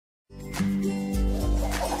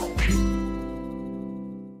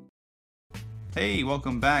Hey,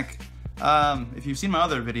 welcome back. If you've seen my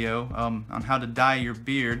other video on how to dye your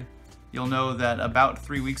beard, you'll know that about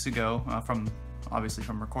 3 weeks ago, obviously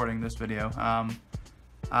from recording this video,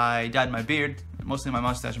 I dyed my beard, mostly my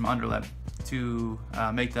mustache and my underlip, to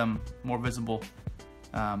make them more visible,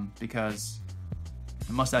 because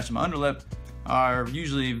the mustache and my underlip are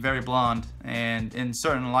usually very blonde, and in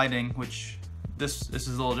certain lighting, which this is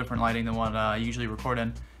a little different lighting than what I usually record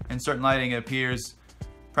in certain lighting it appears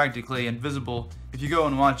practically invisible. If you go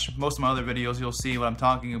and watch most of my other videos, you'll see what I'm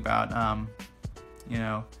talking about. You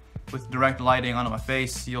know, with direct lighting onto my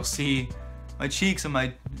face, you'll see my cheeks and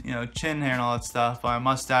my chin hair and all that stuff. My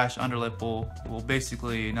mustache, underlip will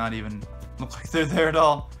basically not even look like they're there at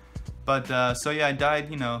all. But so yeah, I dyed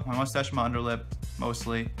my mustache and my underlip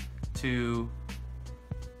mostly to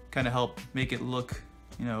kind of help make it look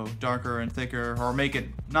darker and thicker, or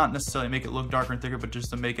not necessarily make it look darker and thicker, but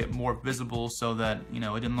just to make it more visible so that it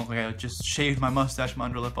didn't look like I just shaved my mustache, my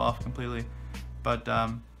underlip off completely. But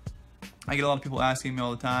I get a lot of people asking me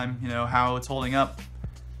all the time, how it's holding up,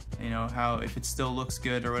 if it still looks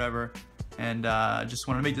good or whatever, and I just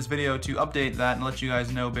wanted to make this video to update that and let you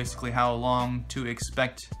guys know basically how long to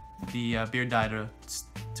expect the beard dye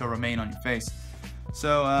to remain on your face.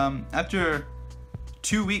 So after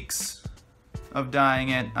 2 weeks of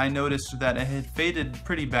dyeing it, I noticed that it had faded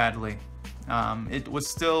pretty badly. It was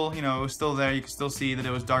still, it was still there. You could still see that it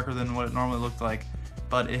was darker than what it normally looked like,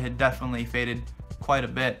 but it had definitely faded quite a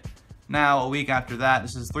bit. Now, a week after that,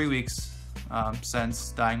 this is 3 weeks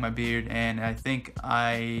since dyeing my beard, and I think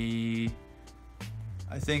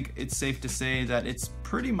it's safe to say that it's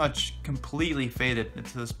pretty much completely faded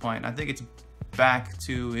to this point. I think it's back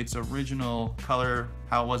to its original color,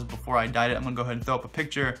 how it was before I dyed it. I'm gonna go ahead and throw up a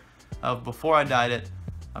picture of before I dyed it,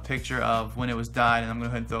 a picture of when it was dyed, and I'm going to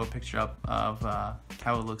go ahead and throw a picture up of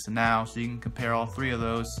how it looks now, so you can compare all three of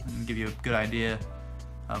those and give you a good idea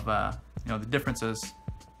of the differences.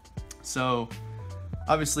 So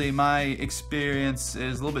obviously my experience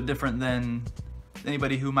is a little bit different than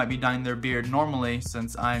anybody who might be dyeing their beard normally,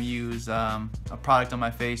 since I use a product on my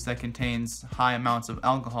face that contains high amounts of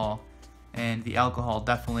alcohol, and the alcohol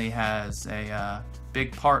definitely has a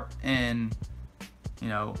big part in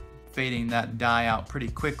fading that dye out pretty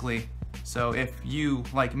quickly. So if you,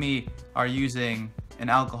 like me, are using an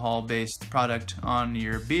alcohol-based product on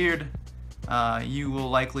your beard, you will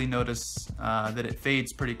likely notice that it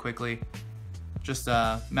fades pretty quickly. Just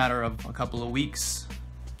a matter of a couple of weeks,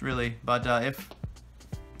 really. But if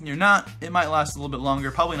you're not, it might last a little bit longer.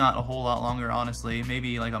 Probably not a whole lot longer, honestly.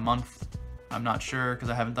 Maybe like a month. I'm not sure, because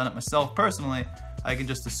I haven't done it myself personally. I can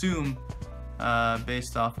just assume,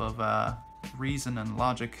 based off of reason and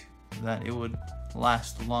logic, that it would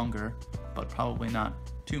last longer, but probably not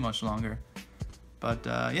too much longer. But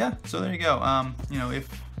yeah, so there you go. If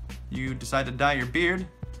you decide to dye your beard,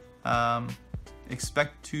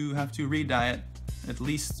 expect to have to re-dye it at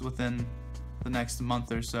least within the next month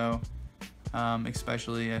or so,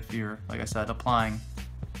 especially if you're, like I said, applying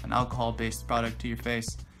an alcohol-based product to your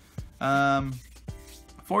face.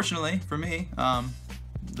 Fortunately for me,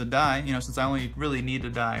 the dye, since I only really need to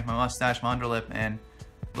dye my mustache, my underlip, and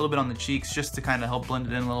a little bit on the cheeks just to kind of help blend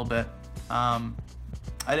it in a little bit, I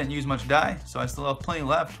didn't use much dye, so I still have plenty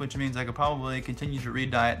left, which means I could probably continue to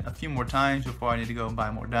re-dye it a few more times before I need to go and buy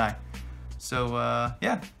more dye. So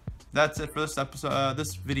yeah, that's it for this episode,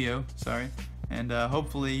 this video, sorry, and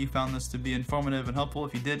hopefully you found this to be informative and helpful.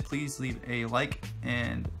 If you did, please leave a like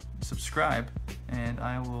and subscribe, and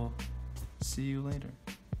I will see you later.